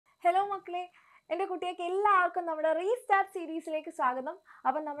Hello മക്കളെ, എൻ്റെ കുട്ടികൾക്ക് എല്ലാവർക്കും നമ്മുടെ റീസ്റ്റാർട്ട് സീരീസിലേക്ക് സ്വാഗതം.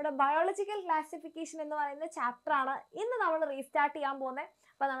 അപ്പം നമ്മുടെ ബയോളജിക്കൽ ക്ലാസിഫിക്കേഷൻ എന്ന് പറയുന്ന ചാപ്റ്റർ ആണ് ഇന്ന് നമ്മൾ റീസ്റ്റാർട്ട് ചെയ്യാൻ പോകുന്നത്.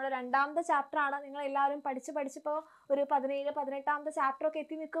 അപ്പോൾ നമ്മുടെ രണ്ടാമത്തെ ചാപ്റ്റർ ആണ്. നിങ്ങൾ എല്ലാവരും പഠിച്ചിപ്പോൾ ഒരു 17-18 ചാപ്റ്റർ ഒക്കെ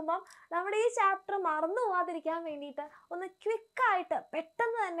എത്തി നിൽക്കുമ്പം നമ്മുടെ ഈ ചാപ്റ്റർ മറന്നു പോകാതിരിക്കാൻ വേണ്ടിയിട്ട് ഒന്ന് ക്വിക്കായിട്ട്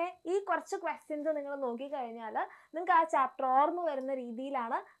പെട്ടെന്ന് തന്നെ ഈ കുറച്ച് ക്വസ്റ്റ്യൻസ് നിങ്ങൾ നോക്കിക്കഴിഞ്ഞാൽ നിങ്ങൾക്ക് ആ ചാപ്റ്റർ ഓർമ്മ വരുന്ന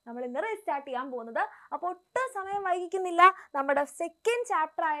രീതിയിലാണ് നമ്മൾ ഇന്ന് റീസ്റ്റാർട്ട് ചെയ്യാൻ പോകുന്നത്. അപ്പോൾ ഒട്ടും സമയം വൈകിക്കുന്നില്ല, നമ്മുടെ സെക്കൻഡ്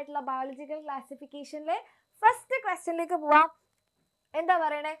ചാപ്റ്റർ ആയിട്ടുള്ള ബയോളജിക്കൽ ക്ലാസിഫിക്കേഷനിലെ ഫസ്റ്റ് ക്വസ്റ്റ്യനിലേക്ക് പോവാം. എന്താ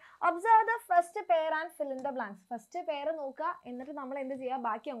പറയണേ? Observe the first pair and fill in the blanks. First pair നോക്കുക, എന്നിട്ട് നമ്മൾ എന്ത് ചെയ്യുക,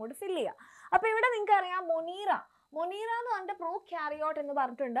 ബാക്കി അങ്ങോട്ട് ഫിൽ ചെയ്യുക. അപ്പൊ ഇവിടെ നിങ്ങൾക്ക് അറിയാം മൊണീറ എന്ന് പറഞ്ഞിട്ട് പ്രോ ക്യാരിയോട്ട് എന്ന്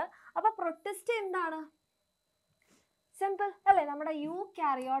പറഞ്ഞിട്ടുണ്ട്. അപ്പൊ പ്രൊട്ടിസ്റ്റ് എന്താണ്? സിമ്പിൾ അല്ലേ, നമ്മുടെ യു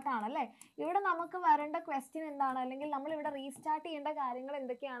ക്യാരിയോട്ട് ആണ് അല്ലേ. ഇവിടെ നമുക്ക് വരേണ്ട ക്വസ്റ്റ്യൻ എന്താണ്, അല്ലെങ്കിൽ നമ്മൾ ഇവിടെ റീസ്റ്റാർട്ട് ചെയ്യേണ്ട കാര്യങ്ങൾ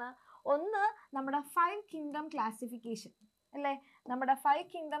എന്തൊക്കെയാണ്? ഒന്ന്, നമ്മുടെ 5 കിങ്ഡം ക്ലാസിഫിക്കേഷൻ അല്ലേ. നമ്മുടെ 5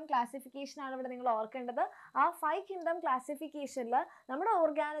 കിങ്ഡം ക്ലാസിഫിക്കേഷൻ ആണ് ഇവിടെ നിങ്ങൾ ഓർക്കേണ്ടത്. ആ 5 കിങ്ഡം ക്ലാസിഫിക്കേഷനിൽ നമ്മുടെ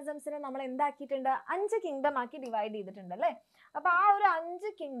ഓർഗാനിസംസിനെ നമ്മൾ എന്താക്കിയിട്ടുണ്ട്, 5 കിങ്ഡം ആക്കി ഡിവൈഡ് ചെയ്തിട്ടുണ്ട് അല്ലേ. അപ്പൊ ആ ഒരു 5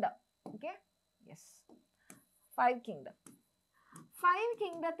 കിങ്ഡം, ഓക്കെ, യെസ്, 5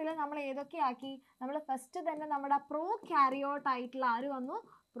 കിങ്ഡത്തിൽ നമ്മൾ ഏതൊക്കെയാക്കി? നമ്മൾ ഫസ്റ്റ് തന്നെ നമ്മുടെ പ്രോ ക്യാരിയോട്ട് ആയിട്ടുള്ള ആര് വന്നു?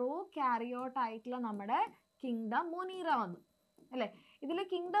 പ്രോ ക്യാരിയോട്ട് ആയിട്ടുള്ള നമ്മുടെ കിങ്ഡം മൊണീറ വന്നു അല്ലേ. ഇതിൽ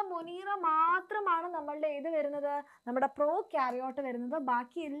കിങ്ഡം മൊണീറ മാത്രമാണ് നമ്മളുടെ ഏത് വരുന്നത്, നമ്മുടെ പ്രോ ക്യാരിയോട്ട് വരുന്നത്.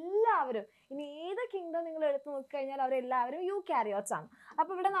 ബാക്കി എല്ലാവരും, ഇനി ഏത് കിങ്ഡം നിങ്ങൾ എടുത്ത് നോക്കിക്കഴിഞ്ഞാൽ അവരെല്ലാവരും യു ക്യാരിയോട്ട്സ് ആണ്.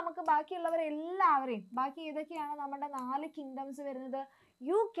 അപ്പോൾ ഇവിടെ നമുക്ക് ബാക്കിയുള്ളവരെല്ലാവരെയും, ബാക്കി ഏതൊക്കെയാണ് നമ്മുടെ 4 കിങ്ഡംസ് വരുന്നത്?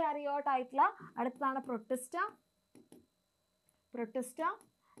 യു ക്യാരിയോട്ട് ആയിട്ടുള്ള, അടുത്തതാണ് പ്രൊട്ടിസ്റ്റ,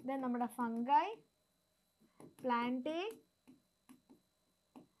 ദെൻ നമ്മുടെ ഫംഗൈ, പ്ലാന്റേ,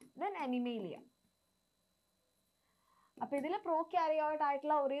 ദെൻ അനിമേലിയ. അപ്പൊ ഇതിൽ പ്രോ ക്യാരിയോട്ട്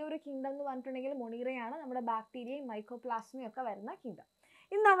ആയിട്ടുള്ള ഒരേ ഒരു കിങ്ഡം എന്ന് പറഞ്ഞിട്ടുണ്ടെങ്കിൽ മൊണീറയാണ്, നമ്മുടെ ബാക്ടീരിയയും മൈക്കോപ്ലാസ്മയും ഒക്കെ വരുന്ന കിങ്ഡം.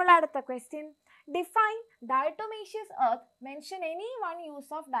 ഇനി നമ്മൾ അടുത്ത question, define diatomaceous earth, mention any one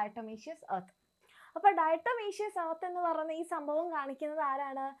use of diatomaceous earth. അപ്പൊ ഡയറ്റോമേഷ്യസ് എർത്ത് എന്ന് പറയുന്ന ഈ സംഭവം കാണിക്കുന്നത്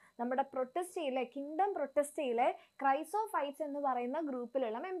ആരാണ്? നമ്മുടെ പ്രൊട്ടിസ്റ്റയിലെ, കിങ്ഡം പ്രൊട്ടിസ്റ്റയിലെ ക്രൈസോഫൈറ്റ്സ് എന്ന് പറയുന്ന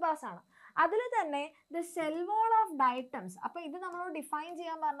ഗ്രൂപ്പിലുള്ള മെമ്പേഴ്സ് ആണ്. അതിൽ തന്നെ ദ സെൽ വോൾ ഓഫ് ഡയറ്റംസ്. അപ്പൊ ഇത് നമ്മളോട് ഡിഫൈൻ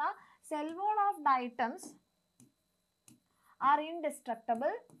ചെയ്യാൻ പറഞ്ഞാൽ cell wall of ഡയറ്റംസ് are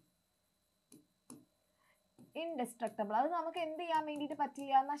indestructible. അത് നമുക്ക് എന്ത് ചെയ്യാൻ വേണ്ടിയിട്ട്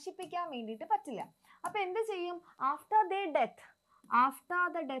പറ്റില്ല, നശിപ്പിക്കാൻ വേണ്ടിയിട്ട് പറ്റില്ല. അപ്പൊ എന്ത് ചെയ്യും? After the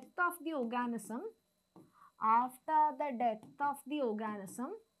death of the organism,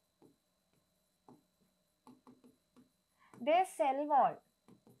 their cell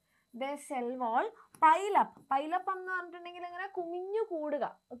wall pile up എന്ന് പറഞ്ഞിട്ടുണ്ടെങ്കിൽ ഇങ്ങനെ കുമിഞ്ഞു കൂടുക.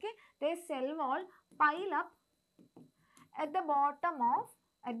 Okay, their cell wall pile up at the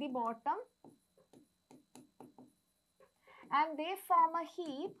bottom and they form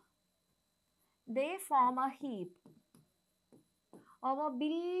a heap over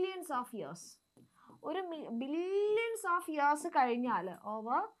billions of years. ഒരു billions of years കഴിഞ്ഞാൽ,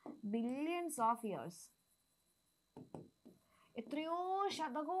 over billions of years, എത്രയോ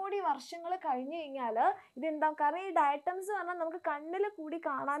ശതകോടി വർഷങ്ങൾ കഴിഞ്ഞു കഴിഞ്ഞാൽ ഇതെന്താ? കാരണം ഈ ഡയറ്റംസ് പറഞ്ഞാൽ നമുക്ക് കണ്ണിൽ കൂടി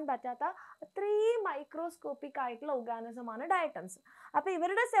കാണാൻ പറ്റാത്ത അത്രയും മൈക്രോസ്കോപ്പിക് ആയിട്ടുള്ള ഓർഗാനിസം ആണ് ഡയറ്റംസ്. അപ്പൊ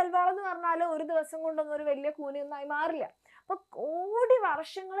ഇവരുടെ സെൽ വാൾ എന്ന് പറഞ്ഞാൽ ഒരു ദിവസം കൊണ്ടൊന്നും ഒരു വലിയ കൂനയൊന്നായി മാറില്ല. അപ്പൊ കോടി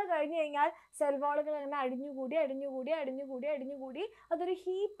വർഷങ്ങൾ കഴിഞ്ഞു കഴിഞ്ഞാൽ സെൽ വാളുകൾ അങ്ങനെ അടിഞ്ഞുകൂടി അതൊരു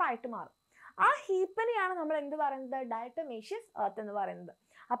ഹീപ്പായിട്ട് മാറും. ആ ഹീപ്പിനെയാണ് നമ്മൾ എന്ത് പറയുന്നത്? ഡയറ്റോമേഷ്യസ് എർത്ത് എന്ന് പറയുന്നത്.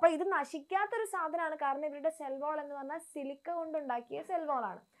 അപ്പൊ ഇത് നശിക്കാത്തൊരു സാധനമാണ്, കാരണം ഇവരുടെ സെൽ വാൾ എന്ന് പറഞ്ഞാൽ സിലിക്ക കൊണ്ടുണ്ടാക്കിയ സെൽ വാൾ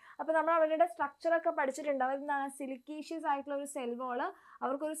ആണ്. അപ്പൊ നമ്മൾ അവരുടെ സ്ട്രക്ചർ ഒക്കെ പഠിച്ചിട്ടുണ്ട്. അവരെന്താണ്? സിലിക്കേഷ്യസ് ആയിട്ടുള്ള ഒരു സെൽ വാള്,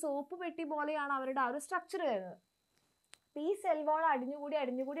 അവർക്കൊരു സോപ്പ് പെട്ടി പോലെയാണ് അവരുടെ ആ ഒരു സ്ട്രക്ചർ വരുന്നത്. ഈ സെൽ വാൾ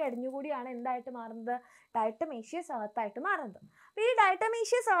അടിഞ്ഞുകൂടിയാണ് എന്തായിട്ട് മാറുന്നത്? ഡയറ്റോമേഷ്യസ് എർത്ത് ആയിട്ട് മാറുന്നത്. അപ്പൊ ഈ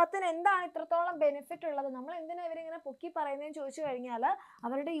ഡയറ്റോമേഷ്യസ് എർത്തിന് എന്താണ് ഇത്രത്തോളം ബെനിഫിറ്റ് ഉള്ളത്? നമ്മൾ എന്തിനാ ഇവരിങ്ങനെ പൊക്കി പറയുന്നതെന്ന് ചോദിച്ചു കഴിഞ്ഞാൽ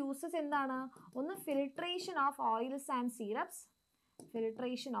അവരുടെ യൂസസ് എന്താണ്? ഒന്ന്, filtration of oils and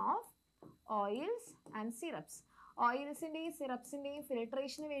syrups, ഓയിൽസിന്റെയും സിറപ്സിന്റെയും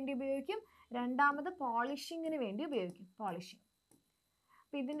ഫിൽട്രേഷന് വേണ്ടി ഉപയോഗിക്കും. രണ്ടാമത് പോളിഷിങ്ങിന് വേണ്ടി ഉപയോഗിക്കും, പോളിഷിങ്.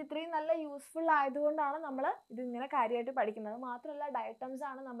 അപ്പൊ ഇതിന് ഇത്രയും നല്ല യൂസ്ഫുൾ ആയതുകൊണ്ടാണ് നമ്മൾ ഇതിങ്ങനെ കാര്യമായിട്ട് പഠിക്കുന്നത്. മാത്രമല്ല ഡയറ്റംസ്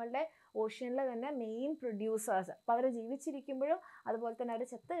ആണ് നമ്മളുടെ ഓഷ്യനിലെ തന്നെ മെയിൻ പ്രൊഡ്യൂസേഴ്സ്. അപ്പൊ അവർ ജീവിച്ചിരിക്കുമ്പോഴും അതുപോലെ തന്നെ അവർ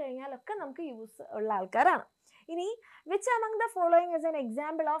ചത്തു കഴിഞ്ഞാലൊക്കെ നമുക്ക് യൂസ് ഉള്ള ആൾക്കാരാണ്. ഇനി, which among the following is an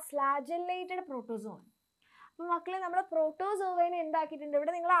example of flagellated protozoan? അപ്പൊ മക്കളെ, നമ്മുടെ പ്രോട്ടോസോവനെ എന്താക്കിയിട്ടുണ്ട്?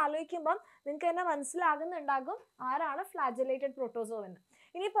 ഇവിടെ നിങ്ങൾ ആലോചിക്കുമ്പം നിങ്ങൾക്ക് തന്നെ മനസ്സിലാകുന്നുണ്ടാകും ആരാണ് ഫ്ലാജലേറ്റഡ് പ്രോട്ടോസോവ എന്ന്.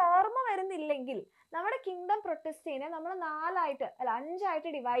 ഇനിയിപ്പോൾ ഓർമ്മ വരുന്നില്ലെങ്കിൽ നമ്മുടെ കിങ്ഡം പ്രൊട്ടിസ്റ്റേനെ നമ്മൾ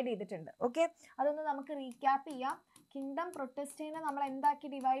 5 ഡിവൈഡ് ചെയ്തിട്ടുണ്ട്. ഓക്കെ, അതൊന്ന് നമുക്ക് റീക്യാപ്പ് ചെയ്യാം. കിങ്ഡം പ്രൊട്ടിസ്റ്റേനെ നമ്മൾ എന്താക്കി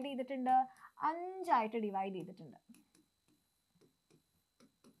ഡിവൈഡ് ചെയ്തിട്ടുണ്ട്? 5 ഡിവൈഡ് ചെയ്തിട്ടുണ്ട്.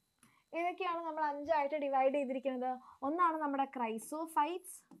 ഏതൊക്കെയാണ് നമ്മൾ 5 ആയിട്ട് ഡിവൈഡ് ചെയ്തിരിക്കുന്നത്? ഒന്നാണ് നമ്മുടെ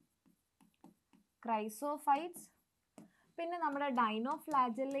ക്രൈസോഫൈറ്റ്സ്, പിന്നെ നമ്മുടെ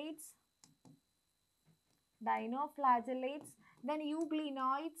ഡൈനോഫ്ലാജെല്ലേറ്റ്സ്, then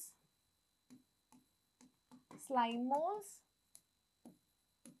euglenoids, slime molds,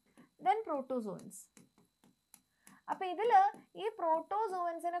 then protozoans. അപ്പോൾ ഇതിൽ ഈ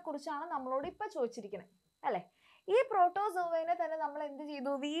പ്രോട്ടോസോവൻസിനെ കുറിച്ചാണ് നമ്മളോട് ഇപ്പോൾ ചോദിച്ചിരിക്കുന്നത് അല്ലേ? ഈ പ്രോട്ടോസോവനെ തന്നെ നമ്മൾ എന്ത്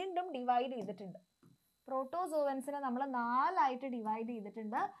ചെയ്തു? വീണ്ടും ഡിവൈഡ് ചെയ്തിട്ടുണ്ട്. പ്രോട്ടോസോവൻസിനെ നമ്മൾ 4 ആയിട്ട് ഡിവൈഡ്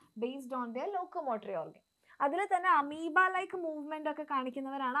ചെയ്തിട്ടുണ്ട് based on their locomotory organ. അതിൽ തന്നെ അമീബ ലൈക്ക് മൂവ്മെന്റ് ഒക്കെ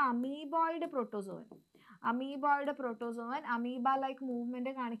കാണിക്കുന്നവരാണ് amoeboid protozoan. Amoeba like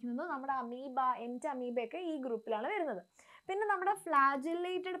movement കാണിക്കുന്നത് നമ്മുടെ അമീബ, എൻറ്റ് അമീബയൊക്കെ ഈ ഗ്രൂപ്പിലാണ് വരുന്നത്. പിന്നെ നമ്മുടെ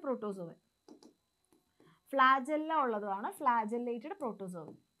ഫ്ലാജെല്ലേറ്റഡ് പ്രോട്ടോസോവൻ, ഫ്ലാജെല്ല ഉള്ളതാണ് ഫ്ലാജെല്ലേറ്റഡ്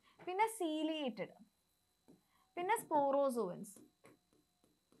പ്രോട്ടോസോവൻ. പിന്നെ സീലിയേറ്റഡ്, പിന്നെ സ്പോറോസോവൻസ്.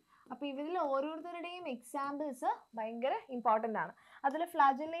 അപ്പോൾ ഇവരിൽ ഓരോരുത്തരുടെയും എക്സാമ്പിൾസ് ഭയങ്കര ഇമ്പോർട്ടൻ്റ് ആണ്. അതിൽ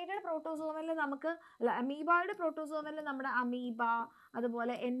ഫ്ലാജെല്ലേറ്റഡ് പ്രോട്ടോസോവനിൽ നമുക്ക് അമീബോയിഡ് പ്രോട്ടോസോവനിൽ നമ്മുടെ അമീബ,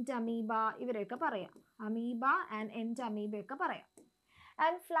 അതുപോലെ എൻറ്റ് അമീബ ഇവരെയൊക്കെ പറയാം. അമീബ ആൻഡ് എൻറ്റ് അമീബയൊക്കെ പറയാം.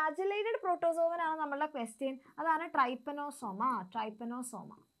 ആൻഡ് ഫ്ലാജെല്ലേറ്റഡ് പ്രോട്ടോസോവൻ ആണ് നമ്മളുടെ ക്വസ്റ്റ്യൻ. അതാണ് ട്രൈപ്പനോസോമ.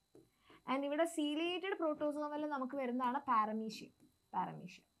 ആൻഡ് ഇവിടെ സീലിയേറ്റഡ് പ്രോട്ടോസോവനിൽ നമുക്ക് വരുന്നതാണ് പാരമീഷ്യം.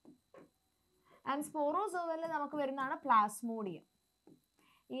 ആൻഡ് സ്പോറോസോവനിൽ നമുക്ക് വരുന്നതാണ് പ്ലാസ്മോഡിയം.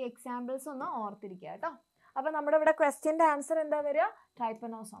 ഈ എക്സാമ്പിൾസ് ഒന്ന് ഓർത്തിരിക്കുക കേട്ടോ. അപ്പോൾ നമ്മുടെ ഇവിടെ ക്വസ്റ്റ്യൻ്റെ ആൻസർ എന്താ വരിക?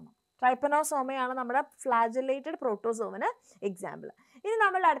 ട്രൈപ്പനോസോമയാണ് നമ്മുടെ ഫ്ലാജെല്ലേറ്റഡ് പ്രോട്ടോസോവന് എക്സാമ്പിൾ. ഇനി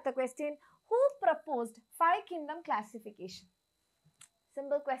നമ്മളുടെ അടുത്ത question, who proposed 5 kingdom classification?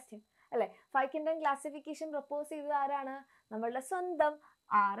 Simple question അല്ലേ? 5 കിങ്ഡം ക്ലാസിഫിക്കേഷൻ പ്രപ്പോസ് ചെയ്തത് ആരാണ്? നമ്മളുടെ സ്വന്തം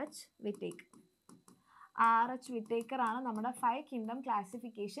RH വിറ്റേക്കർ ആണ് നമ്മുടെ 5 കിങ്ഡം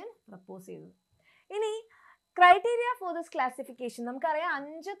ക്ലാസിഫിക്കേഷൻ പ്രപ്പോസ് ചെയ്തത്. ഇനി ക്രൈറ്റീരിയ ഫോർ ദിസ് ക്ലാസിഫിക്കേഷൻ നമുക്കറിയാം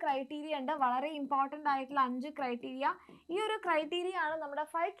 5 ക്രൈറ്റീരിയ ഉണ്ട്, വളരെ ഇമ്പോർട്ടൻ്റ് ആയിട്ടുള്ള 5 ക്രൈറ്റീരിയ. ഈ ഒരു ക്രൈറ്റീരിയ ആണ് നമ്മുടെ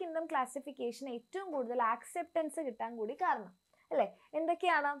 5 കിങ്ഡം ക്ലാസിഫിക്കേഷൻ ഏറ്റവും കൂടുതൽ ആക്സെപ്റ്റൻസ് കിട്ടാൻ കൂടി കാരണം അല്ലേ?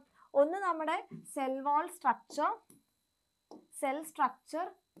 എന്തൊക്കെയാണ്? ഒന്ന് നമ്മുടെ cell structure,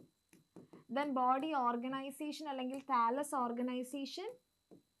 then body organisation അല്ലെങ്കിൽ താലസ് ഓർഗനൈസേഷൻ,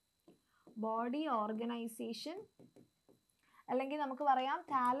 അല്ലെങ്കിൽ നമുക്ക് പറയാം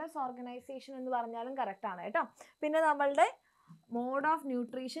താലസ് ഓർഗനൈസേഷൻ എന്ന് പറഞ്ഞാലും കറക്റ്റ് ആണ് കേട്ടോ. പിന്നെ നമ്മളുടെ mode of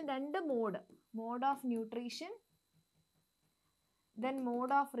nutrition, 2 mode of nutrition, then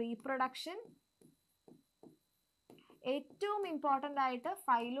mode of reproduction, ഏറ്റവും ഇമ്പോർട്ടൻ്റ് ആയിട്ട്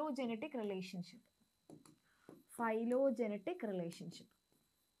ഫൈലോജെനറ്റിക് റിലേഷൻഷിപ്പ്.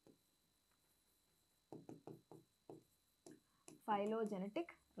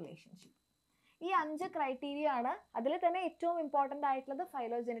 ഈ 5 ക്രൈറ്റീരിയ ആണ്. അതിൽ തന്നെ ഏറ്റവും ഇമ്പോർട്ടൻ്റ് ആയിട്ടുള്ളത്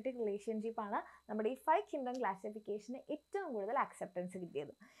ഫൈലോജെനറ്റിക് റിലേഷൻഷിപ്പ് ആണ് നമ്മുടെ ഈ 5 കിങ്ഡം ക്ലാസിഫിക്കേഷന് ഏറ്റവും കൂടുതൽ ആക്സെപ്റ്റൻസ്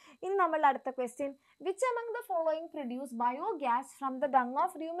കിട്ടിയത്. ഇനി നമ്മളുടെ അടുത്ത question, which among the following produce biogas from the dung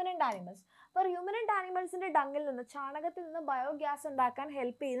of ruminant animals? അപ്പോൾ റൂമിനന്റ് ആനിമൽസിന്റെ ഡങ്ങിൽ നിന്ന്, ചാണകത്തിൽ നിന്ന് ബയോഗ്യാസ് ഉണ്ടാക്കാൻ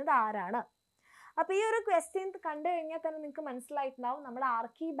ഹെൽപ്പ് ചെയ്യുന്നത് ആരാണ്? അപ്പോൾ ഈ ഒരു ക്വസ്റ്റ്യൻ കണ്ടു കഴിഞ്ഞാൽ തന്നെ നിങ്ങൾക്ക് മനസ്സിലായിട്ടുണ്ടാവും നമ്മുടെ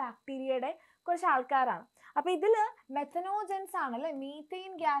ആർക്കി ബാക്ടീരിയയുടെ കുറച്ച് ആൾക്കാരാണ്. അപ്പോൾ ഇതിൽ മെത്തനോജൻസ് ആണ് അല്ലേ?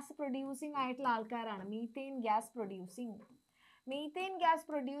 മീഥെയിൻ ഗ്യാസ് പ്രൊഡ്യൂസിങ് ആയിട്ടുള്ള ആൾക്കാരാണ്. മീഥെയിൻ ഗ്യാസ്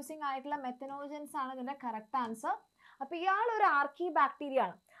പ്രൊഡ്യൂസിങ് ആയിട്ടുള്ള മെത്തനോജൻസ് ആണ് ഇതിൻ്റെ കറക്റ്റ് ആൻസർ. അപ്പോൾ ഇയാൾ ഒരു ആർക്കി ബാക്ടീരിയ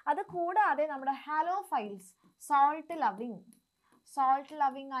ആണ്. അത് കൂടാതെ നമ്മുടെ ഹാലോഫൈൽസ്, സോൾട്ട്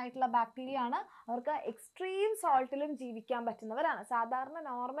ലവിങ് ആയിട്ടുള്ള ബാക്ടീരിയ ആണ്. അവർക്ക് എക്സ്ട്രീം സോൾട്ടിലും ജീവിക്കാൻ പറ്റുന്നവരാണ്. സാധാരണ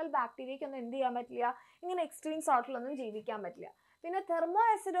നോർമൽ ബാക്ടീരിയക്കൊന്നും എന്ത് ചെയ്യാൻ പറ്റില്ല, ഇങ്ങനെ എക്സ്ട്രീം സോൾട്ടിലൊന്നും ജീവിക്കാൻ പറ്റില്ല. പിന്നെ തെർമോ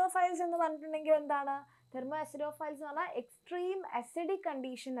അസിഡോഫൈൽസ് എന്ന് പറഞ്ഞിട്ടുണ്ടെങ്കിൽ എന്താണ്? തെർമോ അസിഡോഫൈൽസ് എന്ന് പറഞ്ഞാൽ എക്സ്ട്രീം അസിഡിക്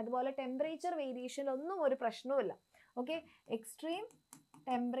കണ്ടീഷൻ, അതുപോലെ ടെമ്പറേച്ചർ വേരിയേഷനിലൊന്നും ഒരു പ്രശ്നവുമില്ല. Okay, extreme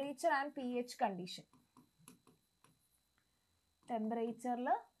temperature and pH condition, ടെമ്പറേച്ചറിൽ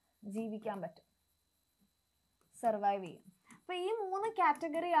ജീവിക്കാൻ പറ്റും, സർവൈവ് ചെയ്യും. അപ്പോൾ ഈ 3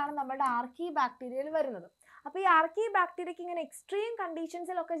 കാറ്റഗറിയാണ് നമ്മുടെ ആർക്കി ബാക്ടീരിയയിൽ വരുന്നത്. അപ്പോൾ ഈ ആർക്കി ബാക്ടീരിയക്ക് ഇങ്ങനെ എക്സ്ട്രീം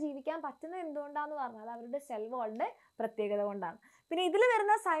കണ്ടീഷൻസിലൊക്കെ ജീവിക്കാൻ പറ്റുന്നത് എന്തുകൊണ്ടാണെന്ന് പറഞ്ഞാൽ അവരുടെ സെൽ വാളിന്റെ പ്രത്യേകത കൊണ്ടാണ്. പിന്നെ ഇതിൽ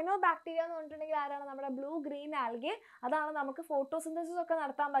വരുന്ന സൈനോ ബാക്ടീരിയ എന്ന് പറഞ്ഞിട്ടുണ്ടെങ്കിൽ ആരാണ്? നമ്മുടെ ബ്ലൂ ഗ്രീൻ ആൽഗെ. അതാണ് നമുക്ക് ഫോട്ടോസിന്തസിസ് ഒക്കെ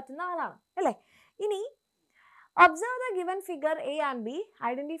നടത്താൻ പറ്റുന്ന ആളാണ് അല്ലേ? ഇനി observe the given figure A and B,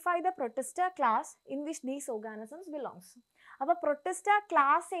 identify the protista class in which these organisms belongs. അപ്പോൾ പ്രൊട്ടിസ്റ്റ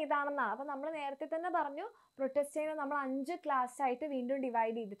ക്ലാസ് ഏതാണെന്നാണ്. അപ്പോൾ നമ്മൾ നേരത്തെ തന്നെ പറഞ്ഞു പ്രൊട്ടിസ്റ്റേനെ നമ്മൾ 5 ക്ലാസ് ആയിട്ട് വീണ്ടും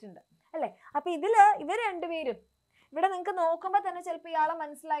ഡിവൈഡ് ചെയ്തിട്ടുണ്ട് അല്ലേ? അപ്പോൾ ഇതിൽ ഇവർ രണ്ടുപേരും ഇവിടെ നിങ്ങൾക്ക് നോക്കുമ്പോൾ തന്നെ ചിലപ്പോൾ ഇയാളെ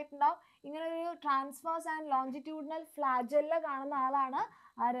മനസ്സിലായിട്ടുണ്ടാവും. ഇങ്ങനെ ഒരു ട്രാൻസ്വേഴ്സ് ആൻഡ് ലോഞ്ചിറ്റ്യൂഡിനൽ ഫ്ലാജെല്ല കാണുന്ന ആളാണ്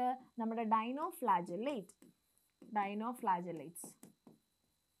ആര്? നമ്മുടെ ഡൈനോഫ്ലാജെല്ലേറ്റ്സ്.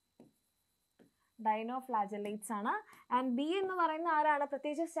 ഡൈനോഫ്ലാജലേറ്റ്സ് ആണ്. ആൻഡ് ബി എന്ന് പറയുന്ന ആരാണ്?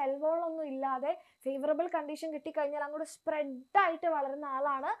 പ്രത്യേകിച്ച് സെൽ വോൾ ഒന്നും ഇല്ലാതെ ഫേവറബിൾ കണ്ടീഷൻ കിട്ടിക്കഴിഞ്ഞാൽ അങ്ങോട്ട് സ്പ്രെഡ് ആയിട്ട് വളരുന്ന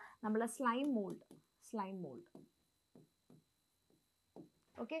ആളാണ് നമ്മുടെ സ്ലൈം മോൾഡ്.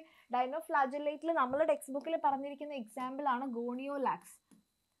 ഓക്കെ, ഡൈനോഫ്ലാജലേറ്റിൽ നമ്മുടെ ടെക്സ്റ്റ് ബുക്കിൽ പറഞ്ഞിരിക്കുന്ന എക്സാമ്പിൾ ആണ് ഗോണിയോലാക്സ്.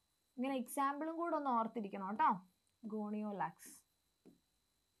 ഇങ്ങനെ എക്സാമ്പിളും കൂടെ ഒന്ന് ഓർത്തിരിക്കണം കേട്ടോ, ഗോണിയോലാക്സ്.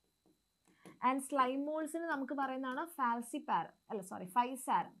 ആൻഡ് സ്ലൈം മോൾസിന് നമുക്ക് പറയുന്നതാണ്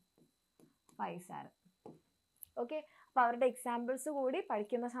ഫൈസാരം. ഓക്കെ, അപ്പൊ അവരുടെ എക്സാമ്പിൾസ് കൂടി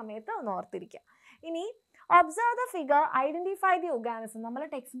പഠിക്കുന്ന സമയത്ത് ഒന്ന് ഓർത്തിരിക്കുക. ഇനി observe the figure, identify the organism. നമ്മൾ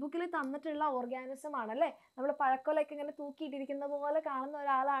ടെക്സ്റ്റ് ബുക്കിൽ തന്നിട്ടുള്ള ഓർഗാനിസം ആണല്ലേ, നമ്മൾ പഴക്കൊലൊക്കെ ഇങ്ങനെ തൂക്കിയിട്ടിരിക്കുന്ന പോലെ കാണുന്ന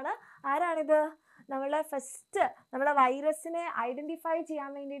ഒരാളാണ്. ആരാണിത്? നമ്മളെ ഫസ്റ്റ് നമ്മുടെ വൈറസിനെ ഐഡന്റിഫൈ ചെയ്യാൻ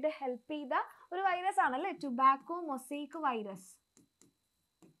വേണ്ടിയിട്ട് ഹെൽപ്പ് ചെയ്ത ഒരു വൈറസ് ആണല്ലേ, tobacco mosaic virus.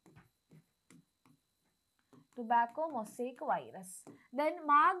 Then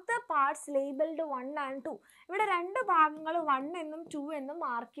mark the parts labeled 1 and 2. ഇവിടെ രണ്ട് ഭാഗങ്ങൾ 1 എന്നും 2 എന്നും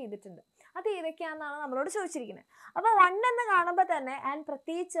മാർക്ക് ചെയ്തിട്ടുണ്ട്. അത് ഏതൊക്കെയാണെന്നാണ് നമ്മളോട് ചോദിച്ചിരിക്കുന്നത്. അപ്പോൾ 1 എന്ന് കാണുമ്പോൾ തന്നെ, ആൻഡ്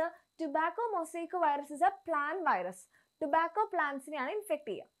പ്രത്യേകിച്ച് tobacco mosaic virus is A plant virus. Tobacco പ്ലാന്റ്സിനെയാണ് infect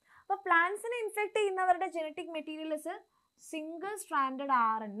ചെയ്യുക. അപ്പോൾ പ്ലാന്റ്സിനെ ഇൻഫെക്ട് ചെയ്യുന്നവരുടെ genetic material is single stranded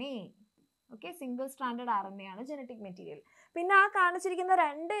RNA. Okay, single stranded RNA ആണ് ജനറ്റിക് മെറ്റീരിയൽ. പിന്നെ ആ കാണിച്ചിരിക്കുന്ന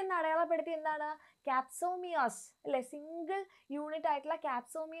 2 എന്ന് അടയാളപ്പെടുത്തി എന്താണ്? ക്യാപ്സോമിയേഴ്സ് അല്ലെ, സിംഗിൾ യൂണിറ്റ് ആയിട്ടുള്ള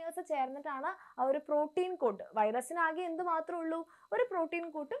ക്യാപ്സോമിയേഴ്സ് ചേർന്നിട്ടാണ് ആ ഒരു പ്രോട്ടീൻ കോട്ട്. വൈറസിനാകെ എന്ത് മാത്രമേ ഉള്ളൂ? ഒരു പ്രോട്ടീൻ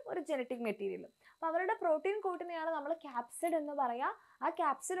കോട്ടും ഒരു ജനറ്റിക് മെറ്റീരിയലും. അപ്പൊ അവരുടെ പ്രോട്ടീൻ കോട്ടിനെയാണ് നമ്മൾ ക്യാപ്സിഡ് എന്ന് പറയാ. ആ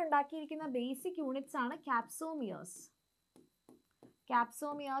ക്യാപ്സിഡ് ഉണ്ടാക്കിയിരിക്കുന്ന ബേസിക് യൂണിറ്റ്സ് ആണ് ക്യാപ്സോമിയേഴ്സ്.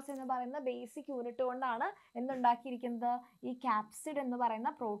 എന്ന് പറയുന്ന ബേസിക് യൂണിറ്റ് കൊണ്ടാണ് എന്തുണ്ടാക്കിയിരിക്കുന്നത്? ഈ ക്യാപ്സിഡ് എന്ന് പറയുന്ന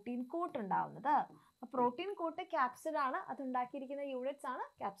പ്രോട്ടീൻ കോട്ട് ഉണ്ടാവുന്നത്. പ്രോട്ടീൻ കോട്ട് ക്യാപ്സിഡ് ആണ്, അത് ഉണ്ടാക്കിയിരിക്കുന്ന യൂണിറ്റ്സ് ആണ്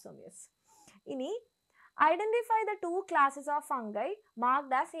ക്യാപ്സോമിയേഴ്സ്. ഇനി identify the 2 classes of fungi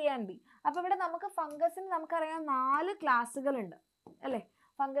marked as A and B. അപ്പൊ ഇവിടെ നമുക്ക് ഫംഗസിന് നമുക്കറിയാം 4 ക്ലാസ്സുകൾ ഉണ്ട് അല്ലേ.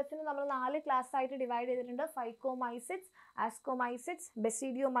 ഫംഗസിന് നമ്മൾ 4 ക്ലാസ് ആയിട്ട് ഡിവൈഡ് ചെയ്തിട്ടുണ്ട്. ഫൈക്കോമൈസിറ്റ്സ്, ആസ്കോമൈസിറ്റ്സ്,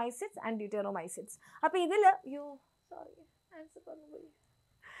 ബെസിഡിയോമൈസിറ്റ്സ് ആൻഡ് ഡ്യൂറ്റെറോമൈസിറ്റ്സ്. അപ്പൊ ഇതില്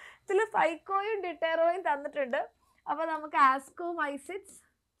ഇതില് ഫൈക്കോയും ഡ്യൂറ്റെറോയും തന്നിട്ടുണ്ട്. അപ്പൊ നമുക്ക് ആസ്കോമൈസിറ്റ്സ്,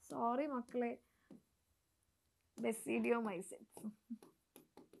 സോറി മക്കളെ, ബെസിഡിയോമൈസിറ്റ്സ്.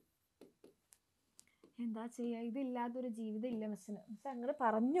 എന്താ ചെയ്യുക, ഇതില്ലാത്തൊരു ജീവിതം ഇല്ല മിസ്സിന്. മിസ് അങ്ങനെ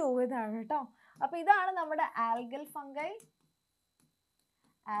പറഞ്ഞു പോയതാണ് കേട്ടോ. അപ്പൊ ഇതാണ് നമ്മുടെ ആൽഗൽ ഫംഗൈ.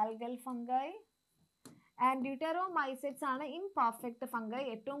 ആൻഡ് ഡ്യൂറ്റെറോമൈസിറ്റ്സ് ആണ് ഇംപെർഫെക്റ്റ് ഫംഗൈ.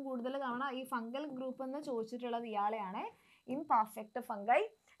 ഏറ്റവും കൂടുതൽ തവണ ഈ ഫംഗൽ ഗ്രൂപ്പ് എന്ന് ചോദിച്ചിട്ടുള്ളത് ഇയാളെയാണ്, ഇംപെർഫെക്റ്റ് ഫംഗൈ.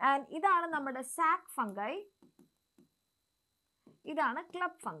 ആൻഡ് ഇതാണ് നമ്മുടെ സാക് ഫംഗൈ, ഇതാണ്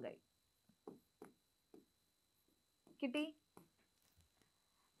ക്ലബ് ഫംഗൈ. കിട്ടി?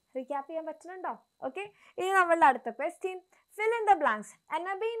 റീക്യാപ്പ് ചെയ്യാൻ പറ്റുന്നുണ്ടോ? ഓക്കെ, ഇനി നമ്മളുടെ അടുത്ത question, fill in the blanks.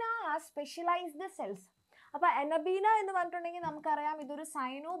 അനബീന has specialised cells. അപ്പൊ അനബീന എന്ന് പറഞ്ഞിട്ടുണ്ടെങ്കിൽ നമുക്കറിയാം ഇതൊരു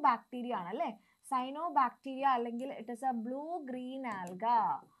സൈനോ ബാക്ടീരിയ ആണ് അല്ലേ. സൈനോ ബാക്ടീരിയ അല്ലെങ്കിൽ it is A blue green alga.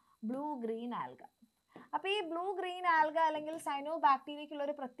 അപ്പൊ ഈ ബ്ലൂ ഗ്രീൻ ആൽഗ അല്ലെങ്കിൽ സൈനോ ബാക്ടീരിയക്കുള്ള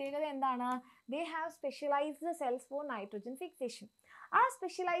ഒരു പ്രത്യേകത എന്താണ്? They have specialised cells four nitrogen fixation. ആ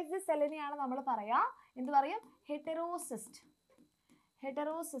സ്പെഷ്യലൈസ്ഡ് സെല്ലിനെയാണ് നമ്മൾ പറയാ, എന്ത് പറയും?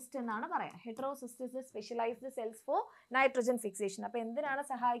 ഹെറ്ററോസിസ്റ്റ് എന്നാണ് പറയാം. ഹെറ്ററോസിസ്റ്റ് is specialised cells four nitrogen fixation. അപ്പൊ എന്തിനാണ്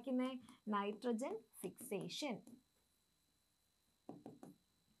സഹായിക്കുന്നത്? Nitrogen fixation.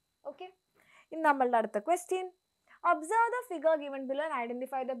 ഓക്കെ, ഇനി നമ്മളുടെ അടുത്ത question, observe the figure given below and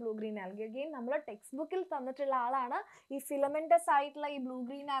identify the blue green alga. Again നമ്മൾ ടെക്സ്റ്റ് ബുക്കിൽ തന്നിട്ടുള്ള ആളാണ്. ഈ ഫിലമെന്റസ് ആയിട്ടുള്ള ഈ ബ്ലൂ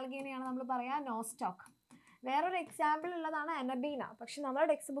ഗ്രീൻ ആൽഗേനെയാണ് നമ്മൾ പറയാ നോസ്റ്റോക്ക്. വേറൊരു എക്സാമ്പിൾ ഉള്ളതാണ് അനബീന. പക്ഷെ നമ്മുടെ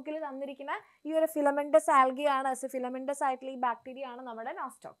ടെക്സ്റ്റ് ബുക്കിൽ തന്നിരിക്കുന്ന ഈ ഒരു ഫിലമെന്റസ് ആൽഗയാണ്, ഫിലമെന്റസ് ആയിട്ടുള്ള ഈ ബാക്ടീരിയ ആണ് നമ്മുടെ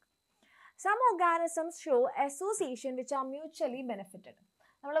Nostoc. Some organisms show association which are mutually benefited.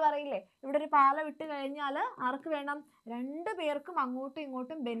 നമ്മൾ പറയില്ലേ, ഇവിടെ ഒരു പാല വിട്ട് കഴിഞ്ഞാൽ ആർക്ക് വേണം? 2 പേർക്കും അങ്ങോട്ടും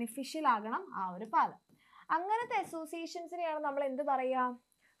ഇങ്ങോട്ടും ബെനിഫിഷ്യൽ ആകണം ആ ഒരു പാലം. അങ്ങനത്തെ അസോസിയേഷൻസിനെയാണ് നമ്മൾ എന്ത് പറയാ?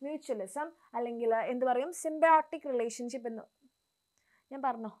 മ്യൂച്വലിസം അല്ലെങ്കിൽ എന്ത് പറയും? സിംബയോട്ടിക് റിലേഷൻഷിപ്പ് എന്ന് ഞാൻ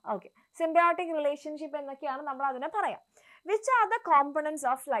പറഞ്ഞോ? ഓക്കെ, സിംബയോട്ടിക് റിലേഷൻഷിപ്പ് എന്നൊക്കെയാണ് നമ്മൾ അതിനെ പറയാം. Which are the components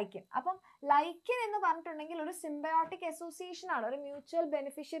of ലൈക്കൻ. അപ്പം ലൈക്കൻ എന്ന് പറഞ്ഞിട്ടുണ്ടെങ്കിൽ ഒരു സിംബയോട്ടിക് അസോസിയേഷൻ ആണ്, ഒരു മ്യൂച്വൽ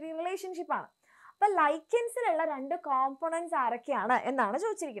ബെനിഫിഷ്യറി റിലേഷൻഷിപ്പ് ആണ്. അപ്പൊ ലൈക്കൻസിലുള്ള 2 കോമ്പണൻസ് ആരൊക്കെയാണ് എന്നാണ്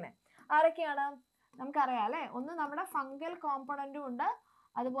ചോദിച്ചിരിക്കുന്നത്. ആരൊക്കെയാണ്? നമുക്കറിയാം അല്ലെ. ഒന്ന് നമ്മുടെ ഫംഗൽ കോമ്പണന്റും ഉണ്ട്,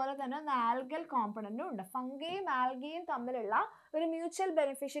 അതുപോലെ തന്നെ ആൽഗൽ കോമ്പണന്റും ഉണ്ട്. ഫംഗയും ആൽഗയും തമ്മിലുള്ള ഒരു മ്യൂച്വൽ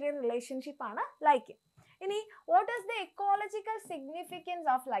ബെനിഫിഷ്യറി റിലേഷൻഷിപ്പ് ആണ് ലൈക്കൻ. ഇനി what is the ecological significance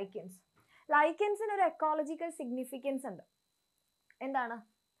of lichens? ലൈക്കൻസിന് ഒരു എക്കോളജിക്കൽ സിഗ്നിഫിക്കൻസ് ഉണ്ട്. എന്താണ്?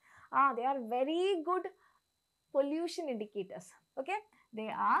 they are very good pollution indicators. Okay, they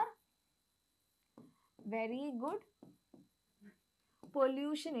are very good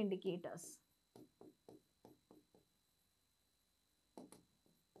pollution indicators.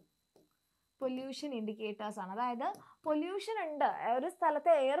 Pollution indicators ആണ്. അതായത് പൊല്യൂഷൻ ഉണ്ട്, ഒരു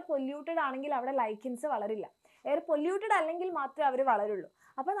സ്ഥലത്തെ എയർ പൊല്യൂട്ടഡ് ആണെങ്കിൽ അവിടെ ലൈക്കൻസ് വളരില്ല. എയർ പൊല്യൂട്ടഡ് അല്ലെങ്കിൽ മാത്രമേ അവർ വളരുള്ളൂ.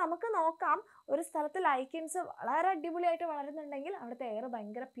 അപ്പോൾ നമുക്ക് നോക്കാം, ഒരു സ്ഥലത്ത് ലൈക്കൻസ് വളരെ അടിപൊളിയായിട്ട് വളരുന്നുണ്ടെങ്കിൽ അവിടുത്തെ എയർ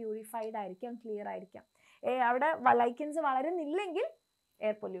ഭയങ്കര പ്യൂരിഫൈഡ് ആയിരിക്കാം, ക്ലിയർ ആയിരിക്കാം. അവിടെ ലൈക്കൻസ് വളരുന്നില്ലെങ്കിൽ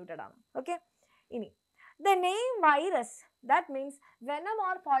എയർ പൊല്യൂട്ടഡ് ആണ്. ഓക്കെ, ഇനി the name virus, that means venom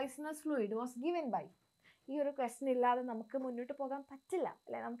or poisonous fluid was given by. ഈ ഒരു ക്വസ്റ്റ്യൻ ഇല്ലാതെ നമുക്ക് മുന്നോട്ട് പോകാൻ പറ്റില്ല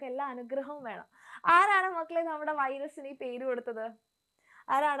അല്ലെ, നമുക്ക് എല്ലാ അനുഗ്രഹവും വേണം. ആരാണ് മക്കളെ നമ്മുടെ വൈറസിന് ഈ പേര് കൊടുത്തത്?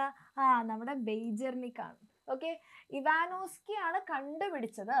 ആരാണ്? നമ്മുടെ ബെയ്ജർനിക് ആണ്. ഓക്കെ, ഇവാനോസ്കി ആണ്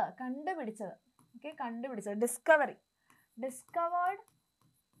കണ്ടുപിടിച്ചത്. ഓക്കെ, കണ്ടുപിടിച്ചത്, discovered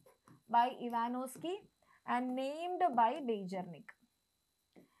by Ivanovsky and named by ബെയ്ജർനിക്.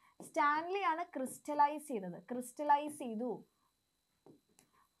 Stanley ആണ് ക്രിസ്റ്റലൈസ് ചെയ്തു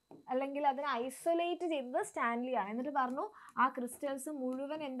അല്ലെങ്കിൽ അതിനെ ഐസൊലേറ്റ് ചെയ്തത് സ്റ്റാൻലി ആണ്. എന്നിട്ട് പറഞ്ഞു ആ ക്രിസ്റ്റൽസ്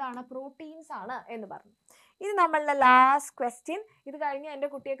മുഴുവൻ എന്താണ്? പ്രോട്ടീൻസ് ആണ് എന്ന് പറഞ്ഞു. ഇത് നമ്മളുടെ ലാസ്റ്റ് ക്വസ്റ്റ്യൻ. ഇത് കഴിഞ്ഞ് എൻ്റെ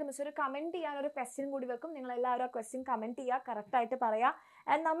കുട്ടികൾക്ക് മിസ് ഒരു കമൻറ്റ് ചെയ്യാൻ ഒരു ക്വസ്റ്റ്യൻ കൂടി വെക്കും. നിങ്ങൾ എല്ലാവരും ആ ക്വസ്റ്റ്യൻ കമൻറ്റ് ചെയ്യുക, കറക്റ്റായിട്ട് പറയുക.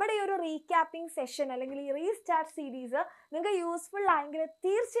 ആൻഡ് നമ്മുടെ ഈ ഒരു റീക്യാപ്പിംഗ് സെഷൻ അല്ലെങ്കിൽ ഈ റീസ്റ്റാർട്ട് സീരീസ് നിങ്ങൾക്ക് യൂസ്ഫുൾ ആയെങ്കിൽ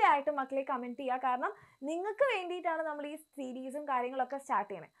തീർച്ചയായിട്ടും മക്കളെ കമൻറ്റ് ചെയ്യുക. കാരണം നിങ്ങൾക്ക് വേണ്ടിയിട്ടാണ് നമ്മൾ ഈ സീരീസും കാര്യങ്ങളൊക്കെ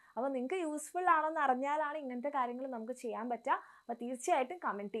സ്റ്റാർട്ട് ചെയ്യണേ. അപ്പോൾ നിങ്ങൾക്ക് യൂസ്ഫുൾ ആണെന്ന് അറിഞ്ഞാലാണ് ഇങ്ങനത്തെ കാര്യങ്ങൾ നമുക്ക് ചെയ്യാൻ പറ്റുക. അപ്പോൾ തീർച്ചയായിട്ടും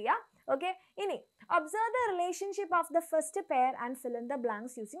കമൻറ്റ് ചെയ്യുക. ഓക്കെ, ഇനി observe the relationship of the first pair and fill in the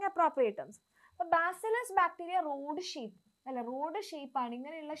blanks using appropriate terms. അപ്പോൾ ബാസിലസ് ബാക്ടീരിയ റോഡ് ഷേപ്പ് അല്ല, റോഡ് ഷേപ്പാണ്,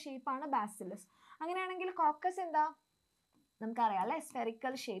 ഇങ്ങനെയുള്ള ഷേപ്പാണ് ബാസിലസ്. അങ്ങനെയാണെങ്കിൽ കോക്കസ് എന്താ? നമുക്കറിയാം അല്ലേ,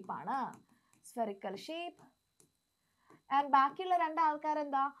 സ്ഫെറിക്കൽ ഷേപ്പാണ്, സ്ഫെറിക്കൽ ഷേപ്പ്. ആൻഡ് ബാക്കിയുള്ള രണ്ട് ആൾക്കാർ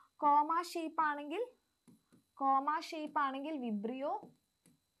എന്താ? കോമ ഷേപ്പ് ആണെങ്കിൽ വിബ്രിയോ.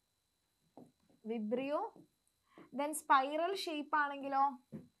 ദെൻ സ്പൈറൽ ഷേപ്പ് ആണെങ്കിലോ?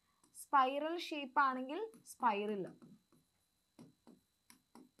 സ്പൈറൽ.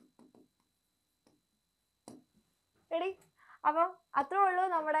 റെഡി? അപ്പം അത്രേ ഉള്ളൂ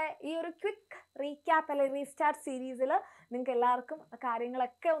നമ്മുടെ ഈ ഒരു ക്വിക്ക് റീക്യാപ്പ് അല്ലെങ്കിൽ റീസ്റ്റാർട്ട് സീരീസിൽ. നിങ്ങൾക്ക് എല്ലാവർക്കും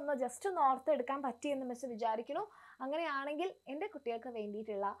കാര്യങ്ങളൊക്കെ ഒന്ന് ജസ്റ്റ് ഒന്ന് ഓർത്തെടുക്കാൻ പറ്റിയെന്ന് മിസ് വിചാരിക്കുന്നു. അങ്ങനെയാണെങ്കിൽ എൻ്റെ കുട്ടികൾക്ക്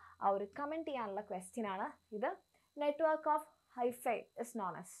വേണ്ടിയിട്ടുള്ള ആ ഒരു കമൻറ്റ് ചെയ്യാനുള്ള ക്വസ്റ്റ്യൻ ആണ് ഇത്. Network of hi-fi is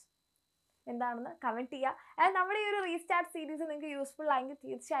known as എന്താണെന്ന് കമൻറ്റ് ചെയ്യുക. ആൻഡ് നമ്മുടെ ഈ ഒരു റീസ്റ്റാർട്ട് സീരീസ് നിങ്ങൾക്ക് യൂസ്ഫുൾ ആയെങ്കിൽ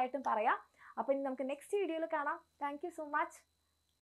തീർച്ചയായിട്ടും പറയാം. അപ്പോൾ ഇനി നമുക്ക് നെക്സ്റ്റ് വീഡിയോയിൽ കാണാം. Thank you so much.